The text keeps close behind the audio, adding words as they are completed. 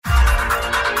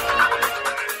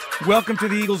Welcome to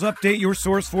the Eagles Update, your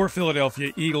source for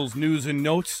Philadelphia Eagles news and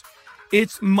notes.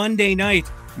 It's Monday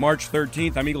night, March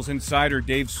 13th. I'm Eagles insider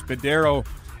Dave Spadaro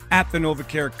at the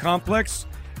NovaCare Complex,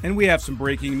 and we have some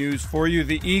breaking news for you.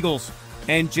 The Eagles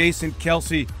and Jason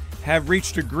Kelce have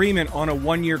reached agreement on a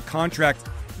one-year contract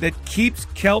that keeps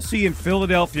Kelce in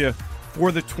Philadelphia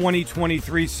for the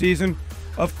 2023 season.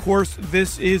 Of course,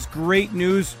 this is great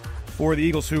news for the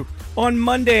Eagles, who on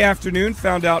Monday afternoon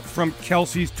found out from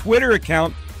Kelce's Twitter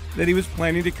account that he was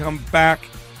planning to come back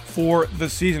for the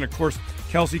season. Of course,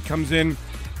 Kelce comes in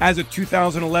as a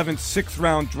 2011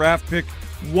 sixth-round draft pick.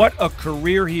 What a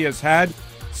career he has had.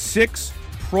 6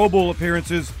 Pro Bowl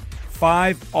appearances,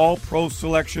 5 All-Pro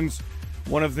selections.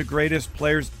 One of the greatest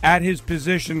players at his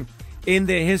position in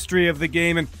the history of the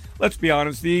game. And let's be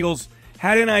honest, the Eagles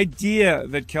had an idea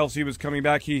that Kelce was coming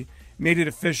back. He made it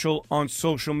official on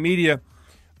social media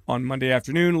on Monday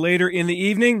afternoon. Later in the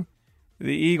evening,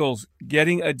 the Eagles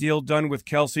getting a deal done with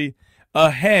Kelce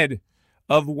ahead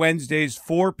of Wednesday's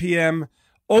 4 p.m.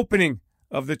 opening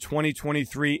of the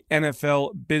 2023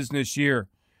 NFL business year.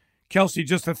 Kelce,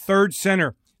 just the third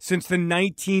center since the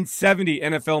 1970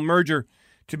 NFL merger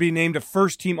to be named a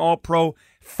first-team All-Pro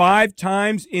 5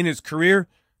 times in his career.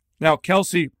 Now,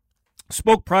 Kelce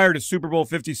spoke prior to Super Bowl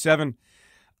 57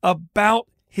 about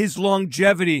his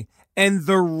longevity and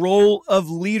the role of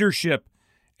leadership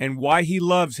and why he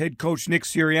loves head coach Nick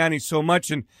Sirianni so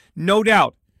much. And no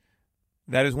doubt,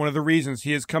 that is one of the reasons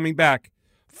he is coming back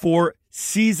for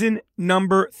season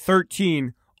number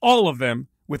 13, all of them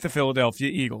with the Philadelphia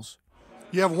Eagles.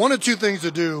 You have one of two things to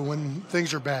do when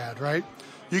things are bad, right?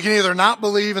 You can either not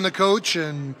believe in the coach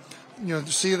and,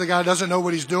 see the guy doesn't know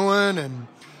what he's doing and,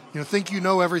 think you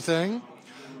know everything,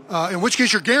 in which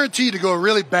case you're guaranteed to go a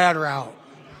really bad route.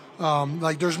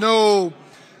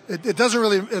 It doesn't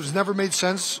really, it's never made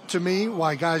sense to me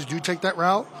why guys do take that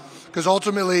route, because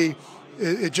ultimately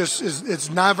it just is, it's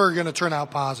never going to turn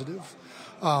out positive.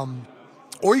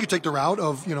 Or you could take the route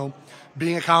of,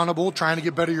 being accountable, trying to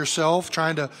get better yourself,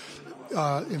 trying to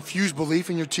infuse belief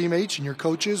in your teammates and your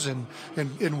coaches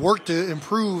and work to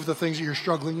improve the things that you're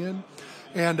struggling in.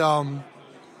 And,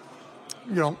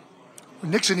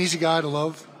 Nick's an easy guy to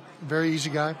love, very easy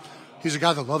guy. He's a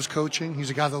guy that loves coaching. He's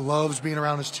a guy that loves being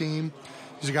around his team.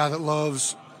 He's a guy that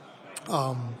loves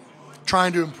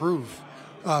trying to improve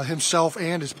himself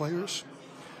and his players.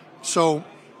 So,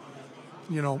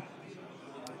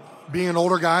 being an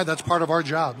older guy, that's part of our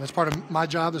job. That's part of my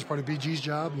job. That's part of BG's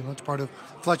job. It's part of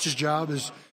Fletch's job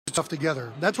is stuff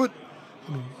together. That's what,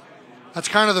 that's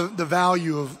kind of the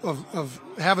value of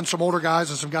having some older guys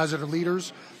and some guys that are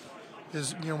leaders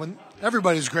is, when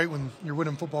everybody's great when you're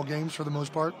winning football games for the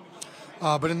most part.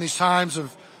 But in these times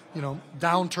of,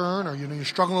 downturn or, you're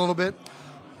struggling a little bit,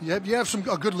 you have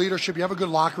a good leadership, you have a good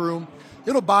locker room,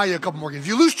 it'll buy you a couple more games. If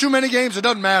you lose too many games, it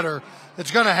doesn't matter.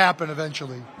 It's going to happen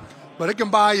eventually. But it can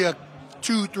buy you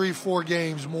 2, 3, 4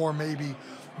 games more maybe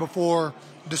before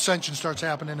dissension starts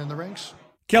happening in the ranks.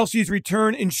 Kelce's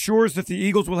return ensures that the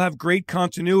Eagles will have great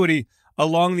continuity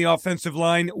along the offensive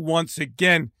line once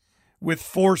again, with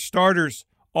 4 starters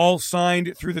all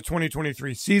signed through the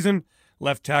 2023 season.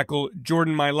 Left tackle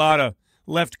Jordan Mailata,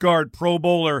 left guard Pro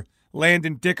Bowler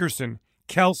Landon Dickerson,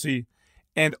 Kelce,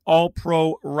 and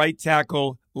All-Pro right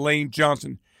tackle Lane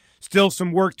Johnson. Still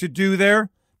some work to do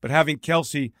there, but having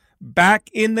Kelce back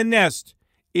in the nest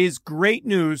is great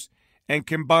news, and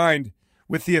combined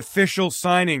with the official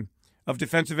signing of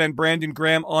defensive end Brandon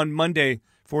Graham on Monday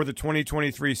for the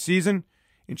 2023 season,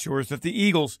 ensures that the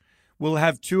Eagles will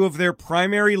have 2 of their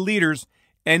primary leaders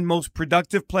and most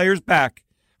productive players back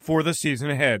for the season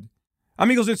ahead.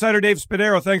 I'm Eagles insider Dave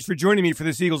Spadaro. Thanks for joining me for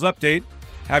this Eagles update.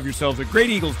 Have yourselves a great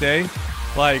Eagles day.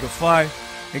 Fly, Eagles, fly,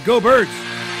 and go Birds!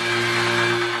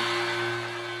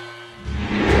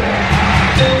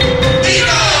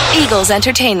 Eagles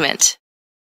Entertainment.